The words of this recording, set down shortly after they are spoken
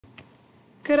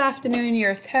Good afternoon,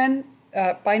 Year 10.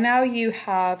 By now you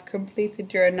have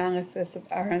completed your analysis of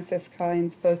Aaron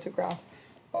Siskind's photograph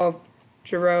of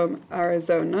Jerome,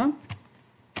 Arizona,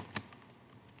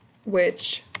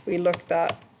 which we looked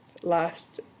at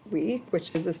last week, which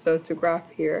is this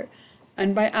photograph here.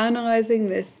 And by analysing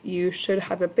this, you should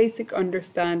have a basic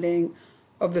understanding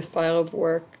of the style of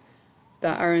work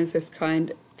that Aaron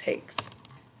Siskind takes.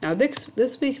 Now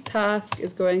this week's task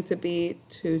is going to be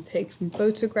to take some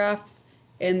photographs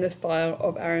in the style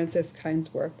of Aaron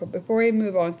Siskind's work. But before we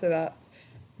move on to that,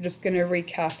 we're just going to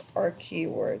recap our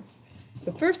keywords.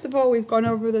 So first of all, we've gone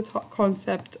over the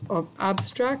concept of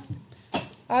abstract.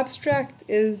 Abstract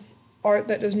is art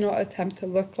that does not attempt to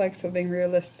look like something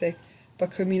realistic,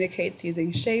 but communicates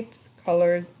using shapes,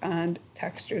 colors, and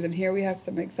textures. And here we have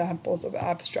some examples of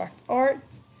abstract art.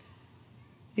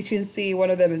 You can see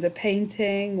one of them is a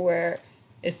painting where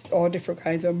it's all different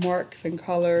kinds of marks and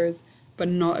colors, but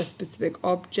not a specific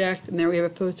object. And there we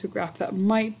have a photograph that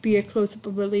might be a close-up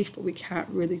of a leaf, but we can't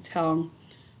really tell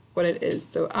what it is.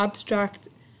 So abstract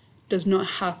does not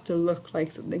have to look like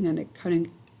something, and it kind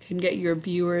of can get your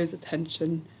viewer's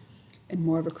attention in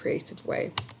more of a creative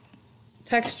way.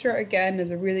 Texture, again,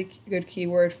 is a really good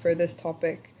keyword for this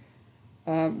topic,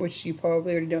 which you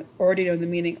probably already know the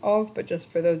meaning of, but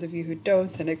just for those of you who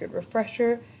don't, and a good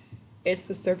refresher, it's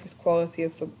the surface quality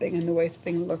of something and the way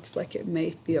something looks like it may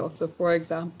feel. So for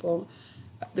example,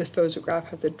 this photograph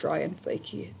has a dry and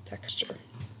flaky texture.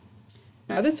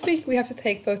 Now this week we have to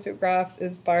take photographs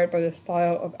inspired by the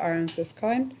style of Aaron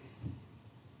Siskind.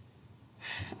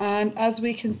 And as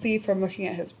we can see from looking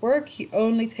at his work, he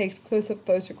only takes close-up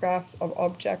photographs of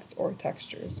objects or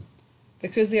textures.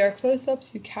 Because they are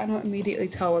close-ups, you cannot immediately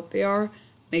tell what they are,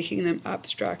 making them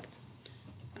abstract.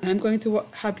 And I'm going to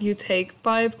have you take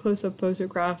 5 close-up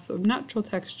photographs of natural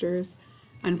textures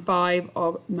and 5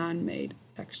 of man-made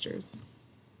textures.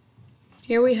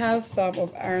 Here we have some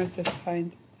of Aaron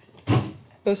Siskind's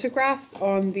photographs.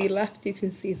 On the left you can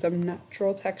see some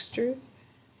natural textures,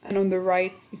 and on the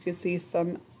right you can see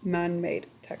some man-made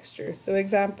textures. So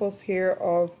examples here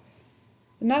of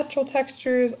natural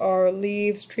textures are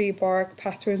leaves, tree bark,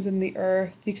 patterns in the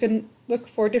earth. You can look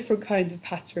for different kinds of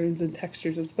patterns and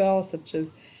textures as well, such as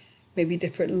maybe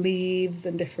different leaves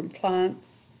and different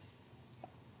plants,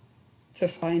 to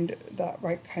find that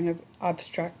right kind of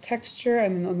abstract texture.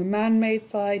 And then on the man-made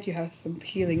side, you have some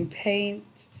peeling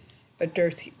paint, a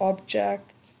dirty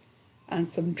object, and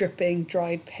some dripping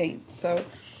dried paint. So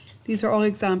these are all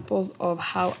examples of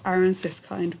how Aaron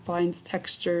Siskind finds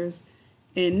textures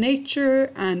in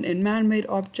nature and in man-made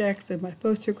objects, and by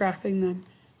photographing them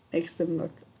makes them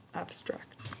look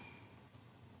abstract.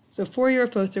 So for your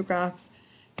photographs,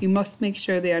 you must make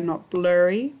sure they are not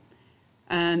blurry,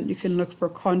 and you can look for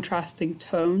contrasting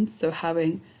tones, so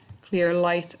having clear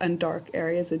light and dark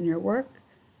areas in your work.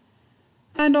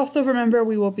 And also remember,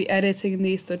 we will be editing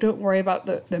these, so don't worry about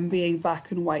them being black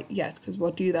and white yet, because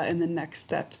we'll do that in the next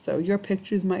step. So your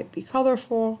pictures might be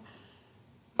colorful,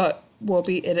 but we'll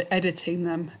be editing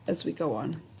them as we go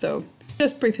on. So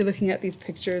just briefly looking at these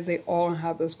pictures, they all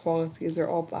have those qualities. They're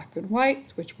all black and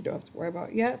white, which we don't have to worry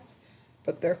about yet,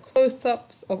 but they're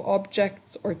close-ups of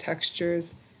objects or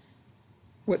textures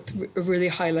with a really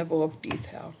high level of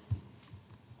detail.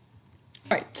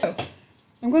 Right, so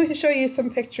I'm going to show you some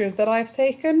pictures that I've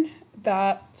taken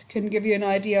that can give you an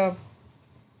idea of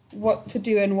what to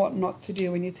do and what not to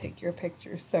do when you take your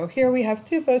pictures. So here we have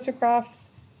 2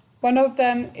 photographs. One of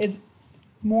them is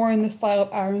more in the style of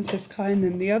Aaron Siskind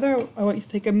than the other. I want you to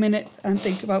take a minute and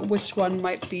think about which one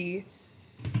might be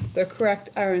the correct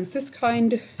Aaron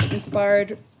Siskind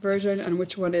inspired version and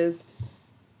which one is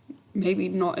maybe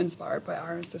not inspired by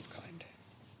Aaron Siskind.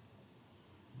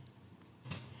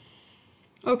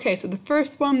 Okay, so the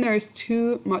first one, there's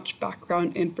too much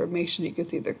background information. You can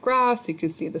see the grass, you can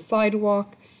see the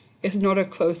sidewalk. It's not a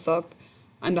close-up,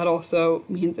 and that also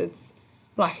means it's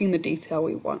lacking the detail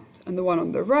we want. And the one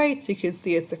on the right, you can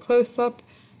see it's a close-up.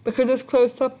 Because it's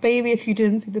close-up, maybe if you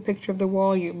didn't see the picture of the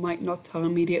wall, you might not tell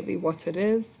immediately what it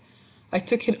is. I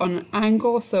took it on an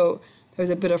angle, so there's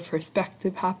a bit of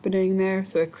perspective happening there,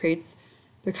 so it creates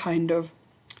the kind of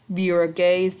viewer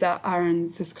gaze that Aaron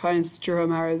Siskind's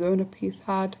Jerome, Arizona piece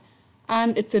had.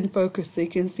 And it's in focus, so you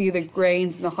can see the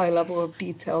grains and the high level of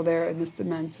detail there in the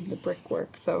cement and the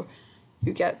brickwork, so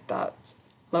you get that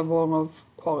level of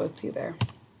quality there.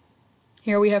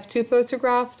 Here we have 2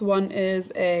 photographs. One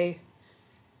is a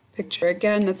picture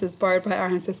again that's inspired by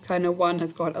Aaron Siskind, and one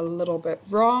has got a little bit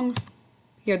wrong.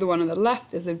 Here the one on the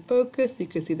left is in focus, you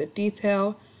can see the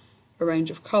detail, a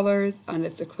range of colors, and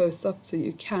it's a close-up, so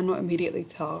you cannot immediately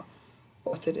tell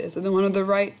what it is. And the one on the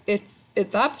right, it's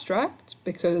abstract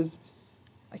because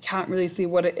I can't really see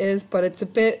what it is, but it's a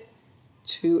bit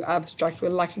too abstract. We're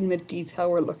lacking the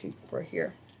detail we're looking for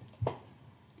here.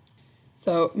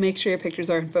 So make sure your pictures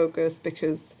are in focus,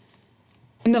 because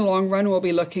in the long run we'll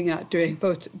be looking at doing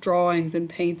both drawings and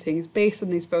paintings based on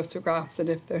these photographs, and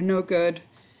if they're no good,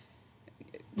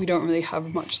 we don't really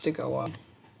have much to go on.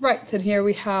 Right, and here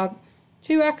we have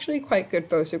two actually quite good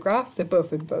photographs. They're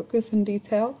both in focus and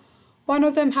detail. One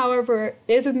of them, however,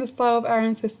 is in the style of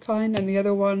Aaron Siskind, and the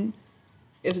other one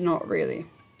is not really.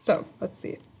 So let's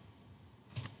see.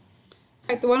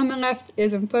 Right, the one on the left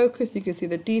is in focus. You can see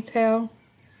the detail.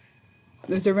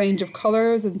 There's a range of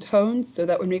colors and tones, so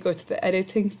that when we go to the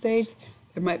editing stage,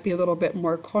 there might be a little bit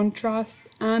more contrast.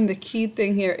 And the key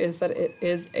thing here is that it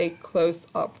is a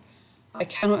close-up. I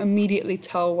cannot immediately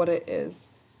tell what it is.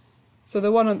 So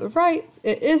the one on the right,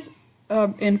 it is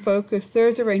in focus.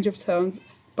 There's a range of tones,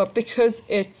 but because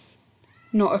it's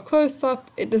not a close-up,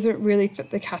 it doesn't really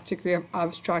fit the category of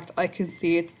abstract. I can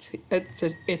see it's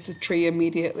a tree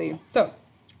immediately. So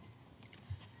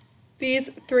these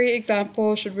three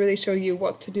examples should really show you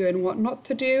what to do and what not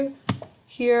to do.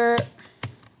 Here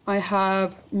I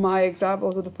have my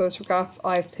examples of the photographs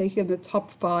I've taken. The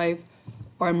top 5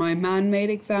 are my man-made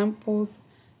examples,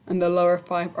 and the lower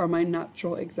 5 are my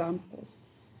natural examples.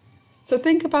 So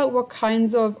think about what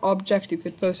kinds of objects you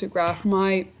could photograph.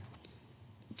 My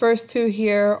first 2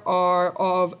 here are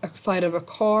of a side of a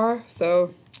car,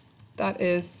 so that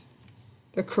is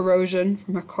the corrosion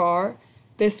from a car.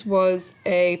 This was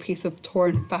a piece of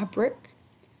torn fabric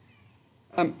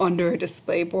under a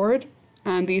display board,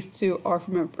 and these 2 are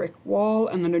from a brick wall,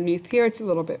 and underneath here it's a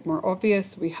little bit more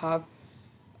obvious. We have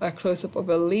a close-up of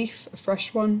a leaf, a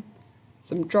fresh one,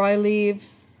 some dry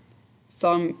leaves,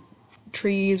 some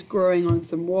trees growing on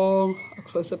some wall, a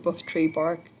close-up of tree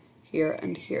bark here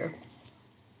and here.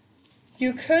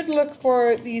 You could look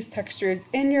for these textures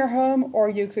in your home, or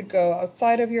you could go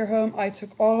outside of your home. I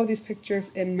took all of these pictures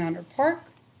in Manor Park.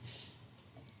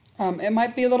 It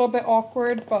might be a little bit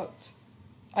awkward, but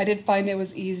I did find it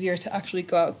was easier to actually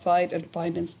go outside and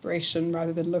find inspiration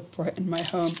rather than look for it in my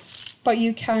home. But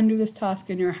you can do this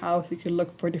task in your house. You can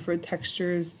look for different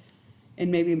textures in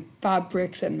maybe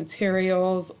fabrics and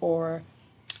materials, or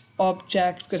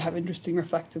objects could have interesting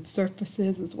reflective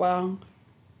surfaces as well.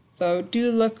 So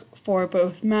do look for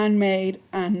both man-made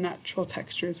and natural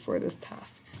textures for this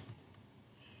task.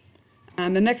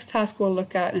 And the next task we'll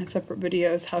look at in a separate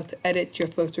video is how to edit your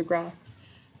photographs.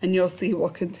 And you'll see we'll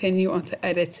continue on to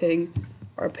editing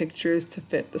our pictures to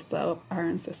fit the style of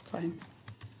Aaron Siskind.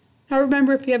 Now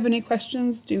remember, if you have any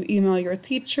questions, do email your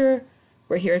teacher.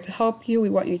 We're here to help you. We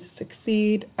want you to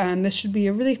succeed. And this should be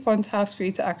a really fun task for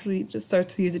you to actually just start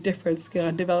to use a different skill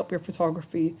and develop your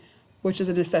photography, which is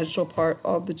an essential part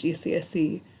of the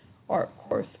GCSE art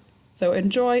course. So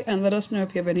enjoy, and let us know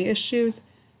if you have any issues.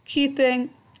 Key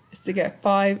thing is to get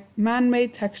 5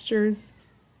 man-made textures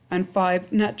and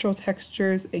 5 natural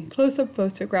textures in close-up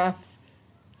photographs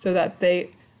so that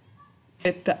they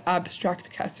fit the abstract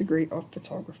category of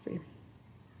photography.